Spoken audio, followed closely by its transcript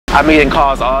I'm getting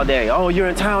calls all day. Oh, you're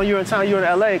in town, you're in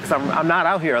LA, because I'm not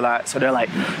out here a lot. So they're like,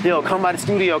 yo, come by the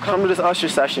studio, come to this Usher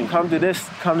session, come to this,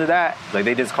 come to that. Like,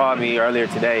 they just called me earlier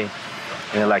today,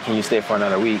 and they're like, can you stay for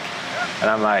another week? And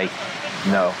I'm like,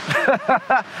 no.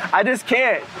 I just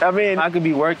can't. I mean, I could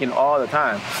be working all the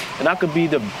time, and I could be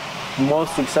the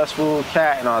most successful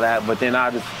cat and all that, but then I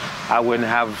wouldn't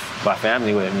have my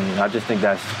family with me. I just think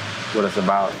that's what it's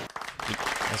about.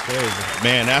 That's crazy.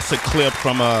 Man, that's a clip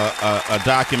from a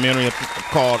documentary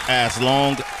called As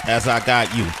Long As I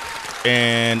Got You.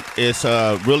 And it's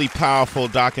a really powerful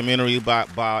documentary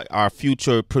by our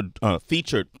featured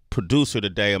producer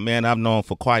today, a man I've known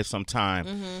for quite some time.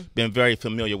 Been very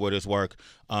familiar with his work.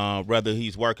 Whether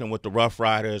he's working with the Rough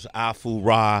Riders, Afu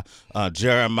Ra,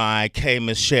 Jeremiah, K.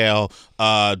 Michelle,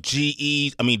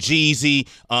 Jeezy,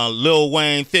 Lil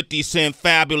Wayne, 50 Cent,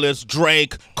 Fabulous,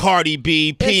 Drake, Cardi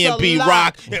B, P&B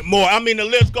Rock, and more. I mean, the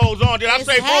list goes on. Did I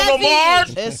say Bruno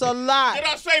Mars? It's a lot. Did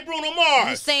I say Bruno Mars?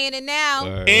 You're saying it now.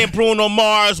 Word. And Bruno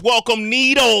Mars, welcome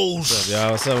Needlz. What's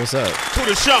up, y'all? What's up? To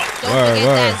the show. Don't forget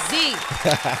that Z.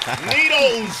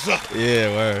 Needlz. Yeah,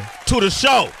 word. To the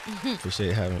show.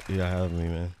 Appreciate having me,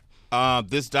 man.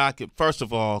 This first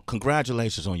of all,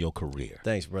 congratulations on your career.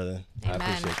 Thanks, brother. Amen.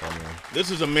 I appreciate that, man. This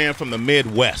is a man from the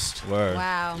Midwest. Word.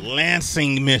 Wow.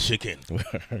 Lansing, Michigan.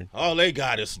 Word. All they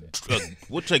got is,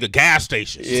 we'll take a gas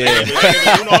station. Yeah. You know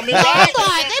what I mean? Right? Hold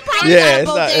on, they probably Yeah,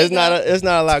 got a it's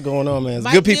not a lot going on, man. It's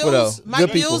Mike good people Mills, though. Mike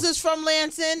Good people. Mills is from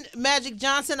Lansing. Magic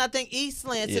Johnson, I think East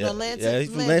Lansing or Lansing. Yeah,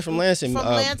 he's from Lansing. From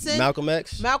Lansing. Malcolm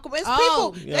X. Malcolm X.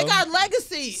 Oh. People, they got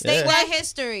legacies. State that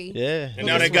history. Yeah. And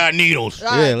now they got Needlz. All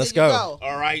right, Yeah, let's there you go.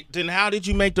 All right. Then how did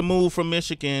you make the move from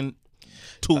Michigan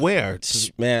to where?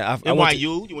 Man, I NYU? went to,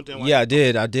 You went to NYU? Yeah, I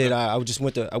did. I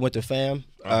went to FAM.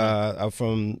 I'm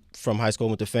from high school,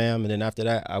 went to FAM, and then after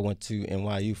that, I went to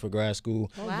NYU for grad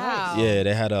school. Wow. Yeah,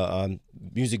 they had a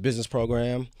music business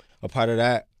program. A part of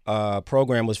that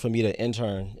program was for me to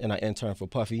intern, and I interned for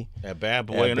Puffy At Bad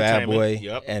Boy at Bad Entertainment. Boy.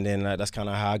 Yep. And then that's kind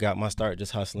of how I got my start,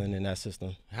 just hustling in that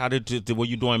system. How were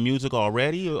you doing music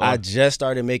already? Or? I just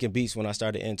started making beats when I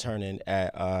started interning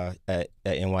at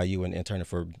NYU and interning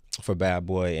for Bad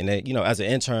Boy. And they, as an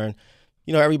intern,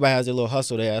 everybody has their little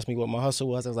hustle. They asked me what my hustle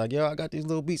was. I was like, yo, I got these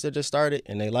little beats that just started,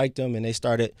 and they liked them, and they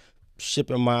started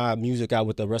shipping my music out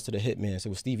with the rest of the hitmen. So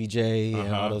it was Stevie J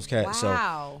and all those cats.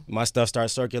 Wow. So my stuff started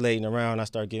circulating around. I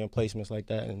started getting placements like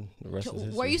that, and the rest is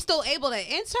history. Were you still able to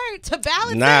intern to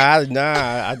balance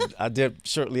Nah, I did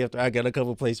shortly after I got a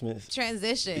couple placements.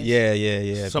 transition?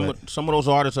 Yeah. Some of those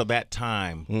artists of that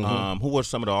time. Who were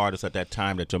some of the artists at that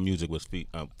time that your music was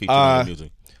featured on your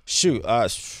music? Shoot,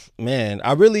 man,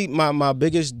 I really my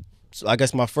biggest, I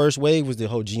guess my first wave was the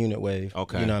whole G-Unit wave.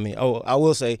 Okay. You know what I mean? Oh, I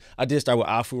will say I did start with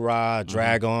Afu Ra,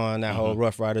 Drag On, that whole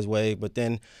Rough Riders wave, but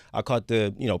then I caught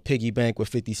the, Piggy Bank with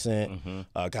 50 Cent,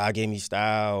 God Gave Me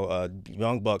Style,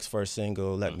 Young Buck's first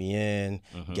single, Let Me In,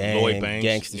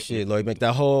 Gangsta Shit, Lloyd Banks,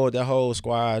 that whole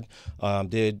squad,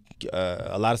 did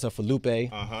a lot of stuff for Lupe.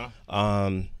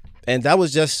 And that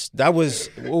was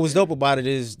what was dope about it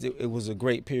is it was a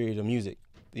great period of music.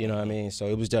 You know what I mean? So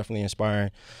it was definitely inspiring.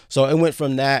 So it went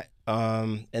from that,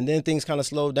 and then things kind of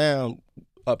slowed down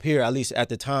up here, at least at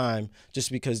the time,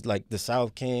 just because like the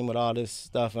South came with all this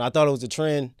stuff, and I thought it was a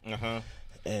trend. And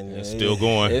it's still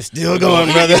going. It's still going,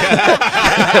 brother.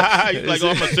 You're like,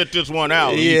 I'm gonna sit this one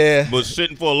out. Yeah. But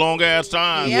sitting for a long ass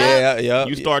time. Yeah.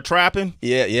 You start trapping?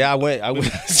 Yeah, I went.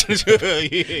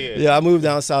 Yeah, I moved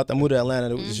down south. I moved to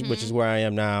Atlanta, which is where I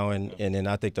am now, and then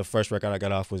I think the first record I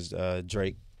got off was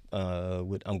Drake.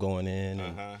 With I'm Going In,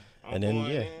 and then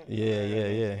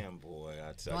yeah. Damn, boy,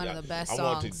 I tell One you, of the best I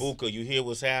want songs. to Buka. You hear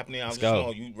what's happening? I'm just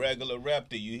on you, regular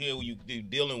Repta. You hear what you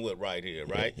dealing with right here,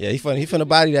 right? Yeah, he finna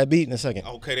body that beat in a second.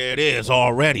 Okay, there it is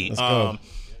already. Let's go.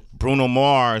 Bruno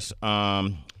Mars,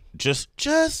 just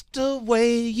the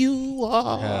way you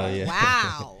are. Hell yeah.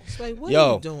 Wow. Sway, what Yo.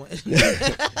 are you doing?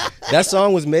 That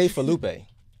song was made for Lupe.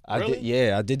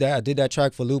 Really? I did that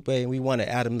track for Lupe, and we wanted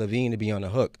Adam Levine to be on the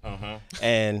hook.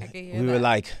 And we were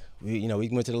like, we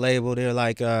went to the label. They're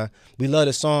like, we love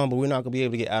the song, but we're not gonna be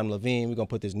able to get Adam Levine. We're gonna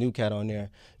put this new cat on there.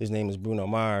 His name is Bruno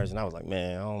Mars, and I was like,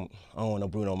 man, I don't want no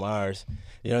Bruno Mars.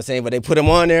 You know what I'm saying? But they put him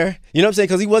on there. You know what I'm saying?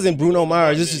 Because he wasn't Bruno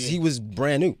Mars. He was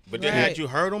brand new. But then had you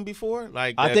heard him before?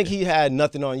 Like I think he had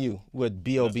Nothing on You with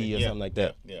B.O.B. or something like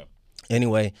that. Yeah.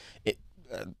 Anyway,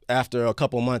 after a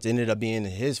couple months, it ended up being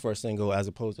his first single as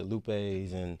opposed to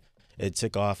Lupe's, and it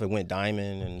took off. It went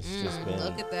diamond, and it's just been.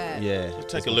 Look at that. Yeah.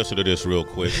 Take a listen to this real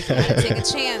quick. Gotta take a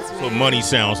chance, man. That's what money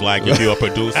sounds like if you're a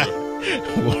producer. Word.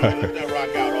 That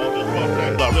rock out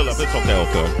all this. It's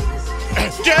okay.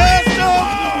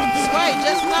 Sway,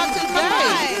 just not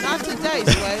today. Not today,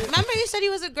 Sway. Remember you said he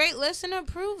was a great listener?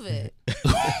 Prove it.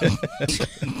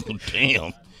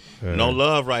 Damn. No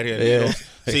love right here.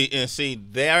 Yeah. See,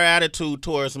 their attitude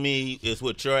towards me is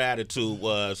what your attitude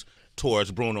was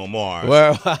towards Bruno Mars.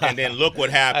 Well, and then look what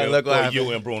happened for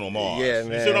you and Bruno Mars. Yeah,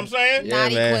 man. You see what I'm saying? Yeah,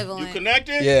 not man. equivalent. You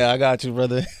connected? Yeah, I got you,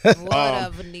 brother.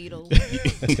 Whatever,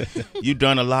 Needlz. You've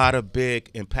done a lot of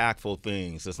big, impactful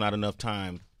things. There's not enough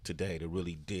time today to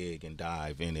really dig and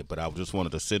dive in it, but I was just one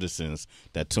of the citizens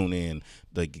that tune in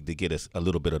to get us a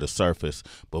little bit of the surface.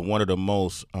 But one of the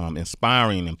most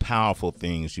inspiring and powerful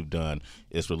things you've done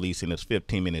is releasing this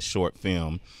 15-minute short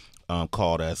film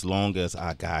called As Long As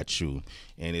I Got You,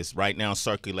 and it's right now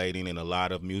circulating in a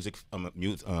lot of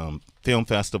film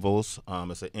festivals.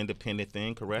 It's an independent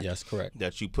thing, correct? Yes, correct.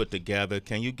 That you put together.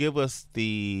 Can you give us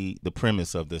the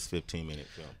premise of this 15-minute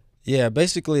film? Yeah,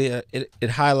 basically,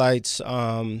 it highlights,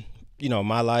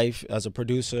 my life as a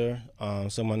producer,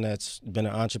 someone that's been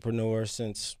an entrepreneur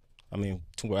since, I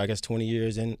guess 20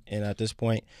 years in at this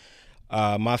point.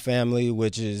 My family,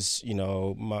 which is,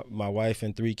 my wife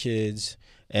and 3 kids,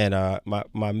 and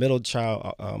my middle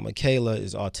child, Michaela,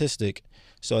 is autistic.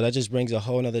 So that just brings a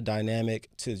whole nother dynamic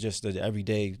to just the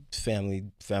everyday family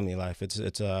life.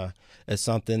 It's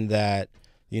something that,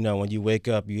 when you wake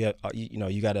up, you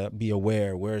got to be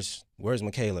aware. Where's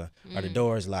Michaela? Are the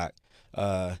doors locked?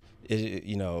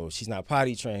 She's not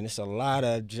potty trained. It's a lot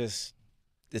of just.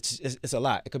 It's a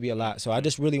lot. It could be a lot. So I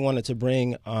just really wanted to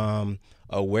bring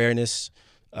awareness,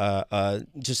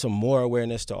 just some more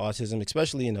awareness to autism,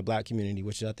 especially in the Black community,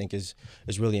 which I think is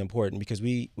really important because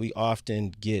we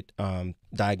often get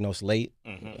diagnosed late,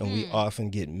 and we often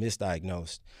get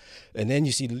misdiagnosed. And then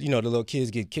you see, the little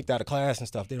kids get kicked out of class and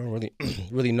stuff. They don't really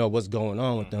really know what's going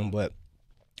on with them, but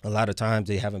a lot of times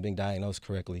they haven't been diagnosed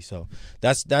correctly. So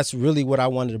that's really what I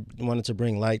wanted to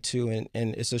bring light to, and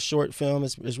it's a short film.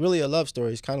 It's really a love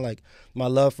story. It's kind of like my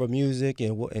love for music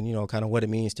and kind of what it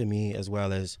means to me, as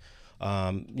well as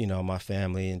my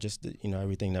family and just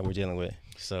everything that we're dealing with.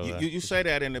 So you say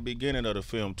that in the beginning of the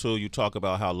film too. You talk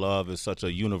about how love is such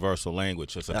a universal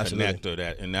language. It's a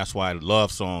connector and that's why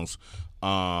love songs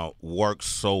work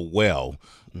so well.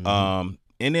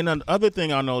 And then another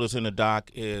thing I noticed in the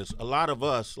doc is a lot of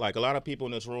us, like a lot of people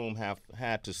in this room, have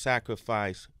had to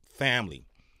sacrifice family,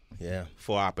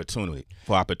 for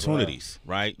opportunities,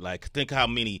 right? Like think how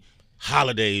many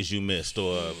holidays you missed,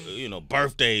 or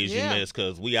birthdays you missed,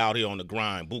 because we out here on the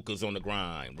grind. Buka's on the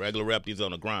grind, regular Repti's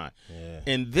on the grind.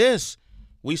 In this,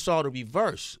 we saw the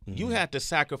reverse. You had to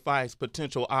sacrifice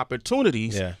potential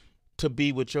opportunities to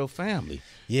be with your family.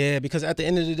 Yeah, because at the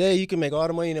end of the day, you can make all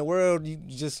the money in the world. You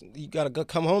gotta go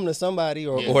come home to somebody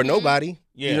or nobody.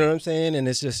 You know what I'm saying? And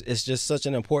it's just such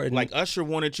an important. Like Usher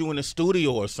wanted you in the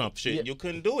studio or some shit. You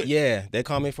couldn't do it. Yeah, they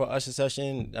called me for Usher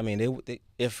session. I mean,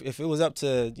 if it was up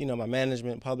to my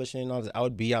management, publishing, and all this, I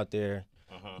would be out there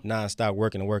nonstop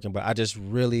working. But I just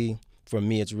really, for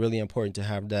me, it's really important to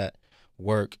have that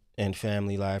work and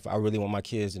family life. I really want my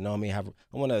kids to know me. I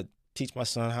want to teach my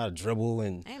son how to dribble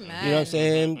and you know what I'm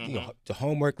saying, the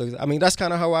homework. I mean, that's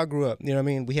kind of how I grew up. You know what I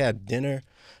mean? We had dinner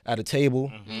at a table.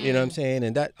 You know what I'm saying?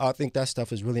 And I think that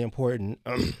stuff is really important.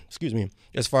 Excuse me.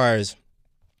 As far as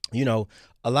a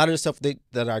lot of the stuff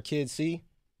that our kids see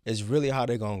is really how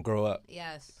they're gonna grow up.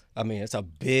 Yes. I mean, it's a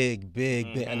big,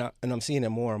 and I'm seeing it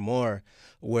more and more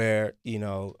where,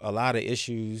 a lot of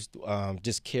issues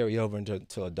just carry over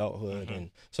into adulthood.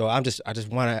 And so I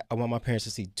want my parents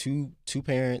to see two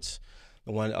parents,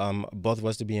 both of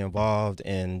us to be involved,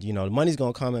 and, the money's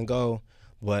going to come and go.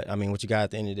 But, I mean, what you got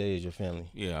at the end of the day is your family.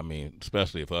 Yeah, I mean,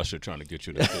 especially if Usher trying to get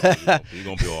you to you're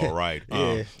going to be all right.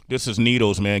 This is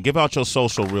Needlz, man. Give out your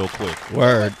social real quick.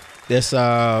 Word. This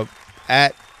at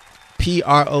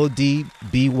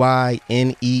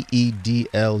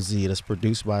PRODBYNEEDLZ. That's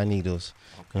produced by Needlz.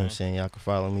 You know what I'm saying? Y'all can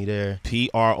follow me there.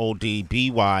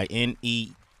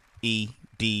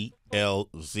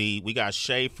 PRODBYNEEDLZ. We got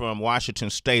Shay from Washington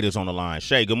State is on the line.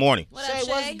 Shay, good morning. What up, Shay?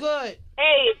 What's good?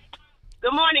 Hey,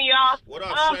 good morning, y'all. What up,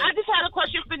 Shay? I just had a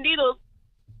question for Needlz.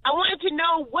 I wanted to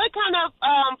know what kind of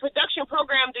production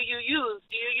program do you use?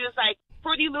 Do you use like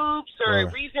Fruity Loops or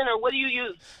Reason, or what do you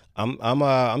use?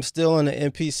 I'm still in the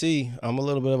MPC. I'm a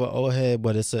little bit of an old head,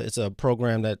 but it's a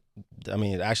program that, I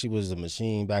mean, it actually was a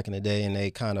machine back in the day, and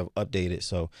they kind of updated.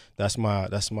 So that's my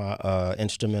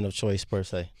instrument of choice per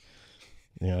se.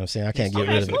 You know what I'm saying? I can't get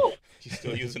rid of it. You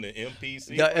still using the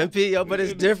MPC? Yeah, MP, yo, but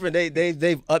it's different.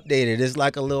 They've updated. It's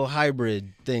like a little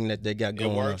hybrid thing that they got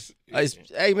going. It works.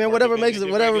 Hey man, whatever makes the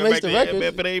record.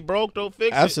 If it ain't broke, don't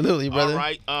fix it. Absolutely, brother. All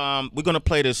right, we're gonna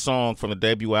play this song from the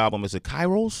debut album. Is it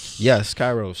Kairos? Yes,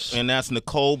 Kairos. And that's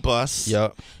Nicole Buss.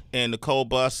 Yep. And Nicole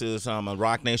Buss is a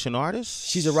Rock Nation artist.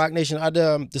 She's a Rock Nation. I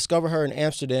discovered her in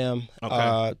Amsterdam.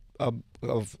 Okay.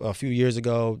 A few years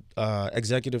ago,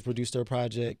 executive produced her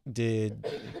project,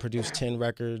 produced 10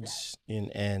 records, and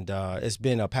it's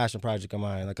been a passion project of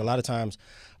mine. Like a lot of times,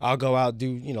 I'll go out,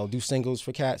 do singles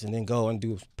for cats, and then go and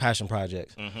do passion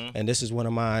projects. And this is one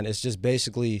of mine. It's just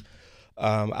basically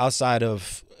outside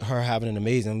of her having an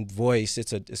amazing voice,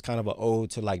 it's kind of an ode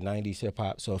to like 90s hip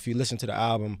hop. So if you listen to the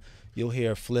album, you'll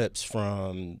hear flips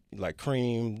from like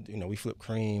Cream. We flip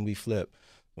Cream, we flip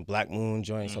Black Moon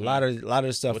joints. A lot of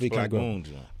the stuff. What's we Black can go. Moon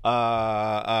joint?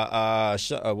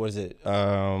 What is it?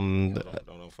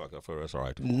 Don't fuck up for us. All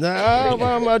right. Nah,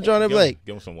 why am I Johnny Blake?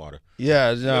 Give him some water.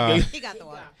 Yeah, no. He got the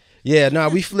water. Yeah, no,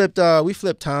 we flipped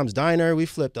Tom's Diner. We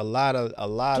flipped a lot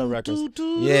of records.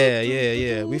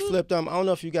 Yeah. We flipped I don't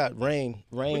know if you got Rain.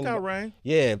 We got Rain.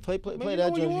 Yeah, play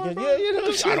that joint.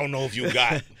 Yeah, I don't know if you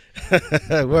got.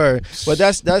 Word. But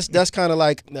that's kind of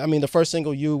like, I mean, the first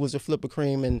single "You" was a flip of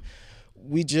Cream, and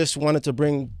we just wanted to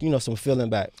bring some feeling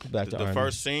back to the R&B.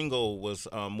 first single was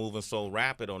moving so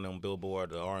rapid on them Billboard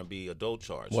the R&B adult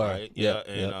charts, Word. right?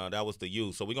 And that was the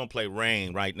 "You." So we're gonna play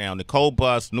Rain right now. Nicole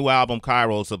Buss, new album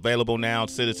Kairos, available now.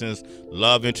 Citizens,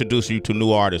 love introducing you to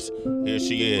new artists. Here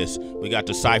she is. We got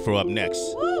the Cypher up next.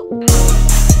 Woo.